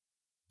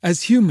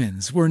As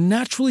humans, we're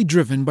naturally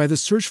driven by the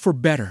search for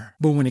better.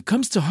 But when it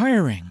comes to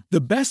hiring,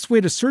 the best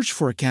way to search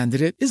for a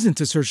candidate isn't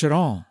to search at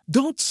all.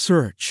 Don't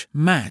search,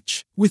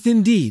 match with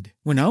Indeed.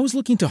 When I was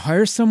looking to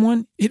hire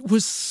someone, it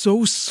was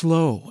so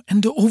slow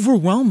and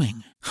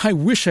overwhelming. I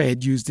wish I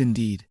had used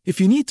Indeed.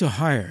 If you need to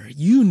hire,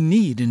 you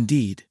need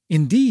Indeed.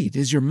 Indeed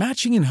is your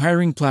matching and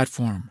hiring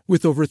platform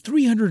with over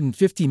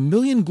 350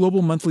 million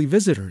global monthly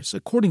visitors,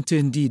 according to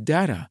Indeed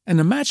data, and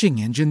a matching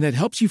engine that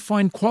helps you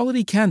find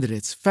quality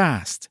candidates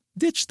fast.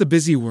 Ditch the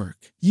busy work.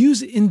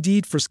 Use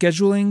Indeed for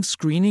scheduling,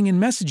 screening,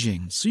 and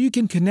messaging so you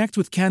can connect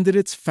with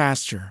candidates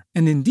faster.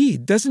 And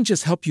Indeed doesn't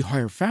just help you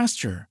hire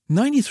faster.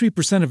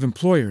 93% of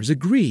employers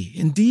agree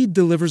Indeed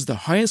delivers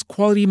the highest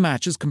quality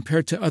matches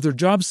compared to other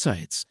job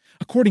sites,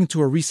 according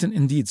to a recent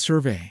Indeed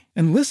survey.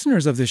 And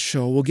listeners of this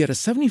show will get a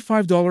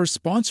 $75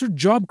 sponsored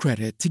job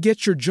credit to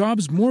get your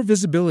jobs more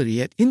visibility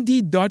at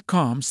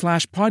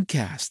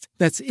Indeed.com/podcast.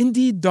 That's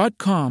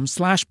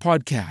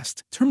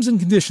Indeed.com/podcast. Terms and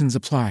conditions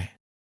apply.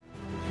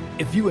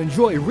 If you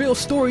enjoy real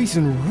stories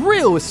and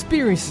real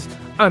experiences,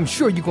 I'm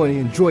sure you're going to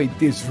enjoy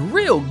this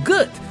real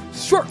good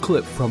short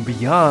clip from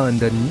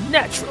Beyond the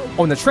Natural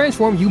on the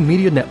Transform You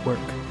Media Network.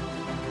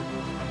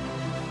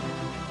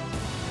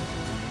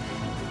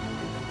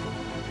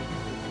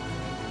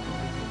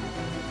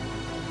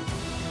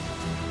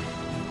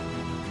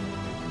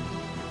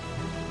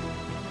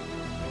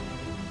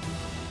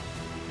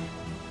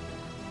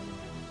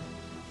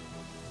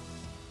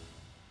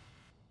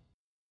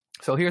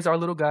 So here's our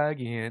little guy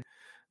again.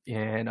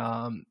 And,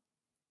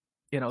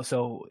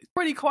 so it's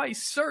pretty quite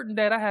certain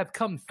that I have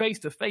come face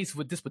to face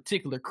with this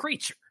particular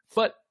creature.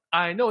 But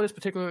I know this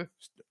particular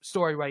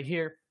story right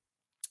here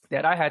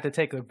that I had to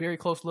take a very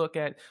close look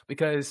at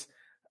because,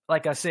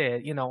 like I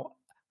said,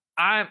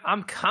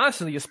 I'm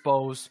constantly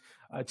exposed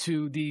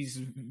to these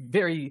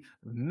very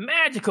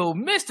magical,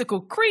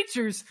 mystical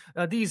creatures,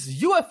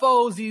 these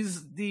UFOs,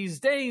 these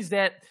days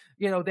that,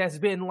 that's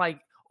been like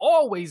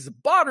always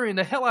bothering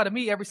the hell out of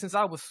me ever since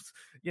I was,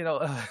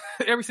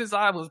 ever since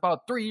I was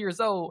about 3 years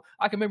old.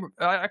 I can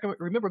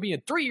remember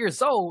being 3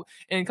 years old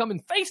and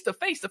coming face to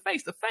face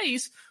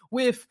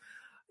with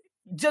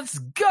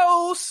just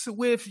ghosts,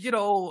 with,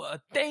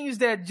 things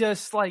that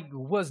just like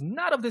was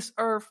not of this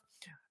earth.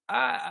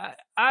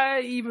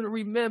 I even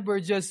remember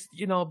just,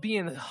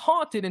 being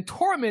haunted and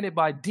tormented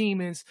by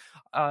demons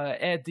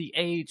at the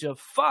age of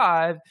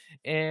 5.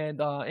 And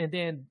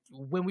then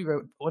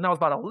when I was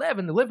about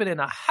 11, living in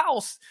a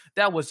house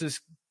that was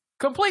just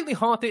completely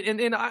haunted, and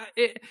then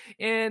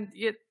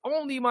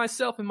only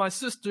myself and my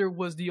sister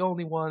was the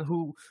only one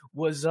who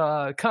was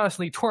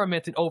constantly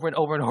tormented over and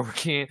over and over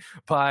again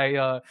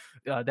by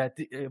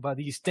by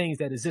these things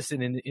that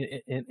existed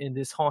in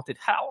this haunted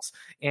house.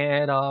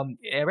 And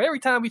every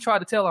time we tried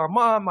to tell our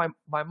mom,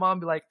 my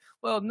mom be like,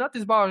 "Well,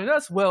 nothing's bothering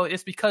us." Well,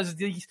 it's because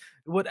these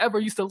whatever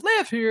used to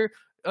live here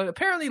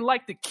apparently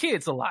liked the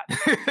kids a lot,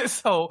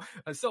 so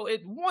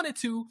it wanted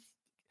to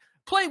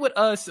play with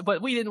us, but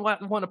we didn't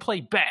want to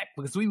play back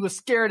because we were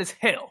scared as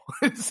hell.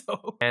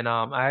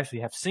 I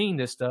actually have seen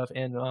this stuff,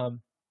 and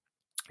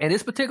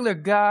this particular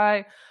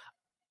guy,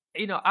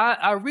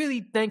 I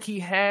really think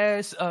he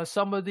has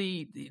some of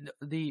the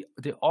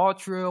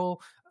ultra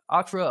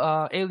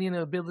alien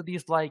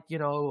abilities, like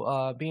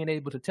being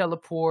able to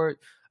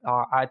teleport.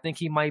 I think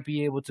he might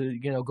be able to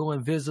go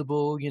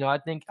invisible. I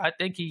think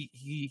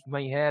he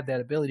might have that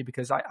ability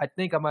because I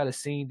think I might have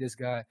seen this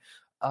guy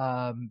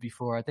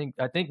before. I think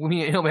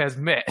me and him has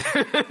met.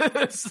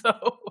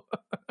 So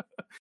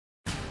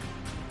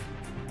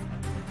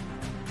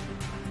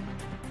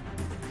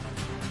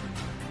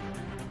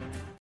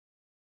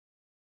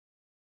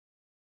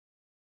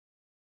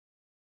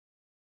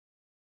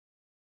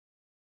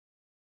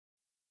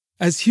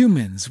As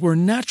humans, we're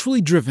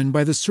naturally driven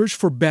by the search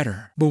for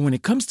better. But when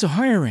it comes to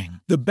hiring,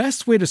 the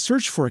best way to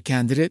search for a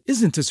candidate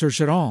isn't to search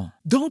at all.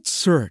 Don't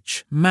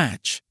search,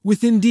 match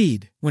with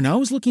Indeed. When I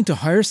was looking to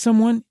hire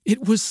someone,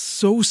 it was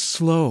so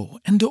slow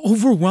and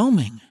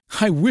overwhelming.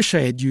 I wish I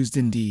had used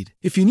Indeed.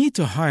 If you need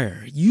to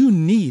hire, you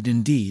need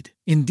Indeed.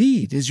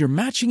 Indeed is your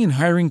matching and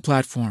hiring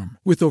platform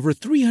with over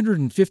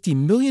 350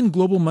 million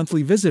global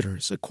monthly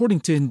visitors,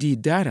 according to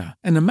Indeed data,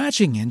 and a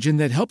matching engine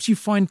that helps you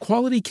find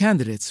quality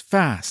candidates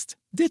fast.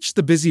 Ditch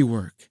the busy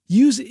work.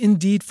 Use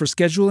Indeed for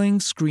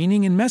scheduling,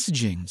 screening, and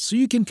messaging so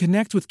you can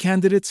connect with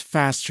candidates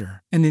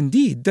faster. And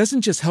Indeed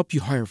doesn't just help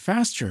you hire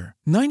faster.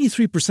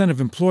 93%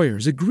 of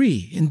employers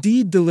agree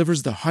Indeed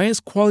delivers the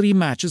highest quality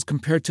matches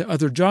compared to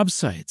other job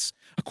sites,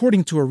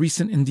 according to a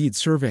recent Indeed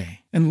survey.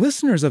 And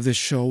listeners of this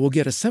show will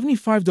get a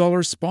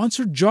 $75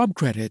 sponsored job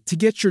credit to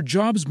get your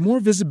jobs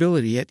more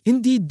visibility at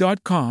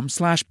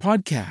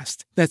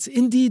Indeed.com/podcast. That's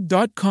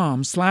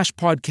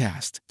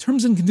Indeed.com/podcast.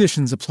 Terms and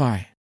conditions apply.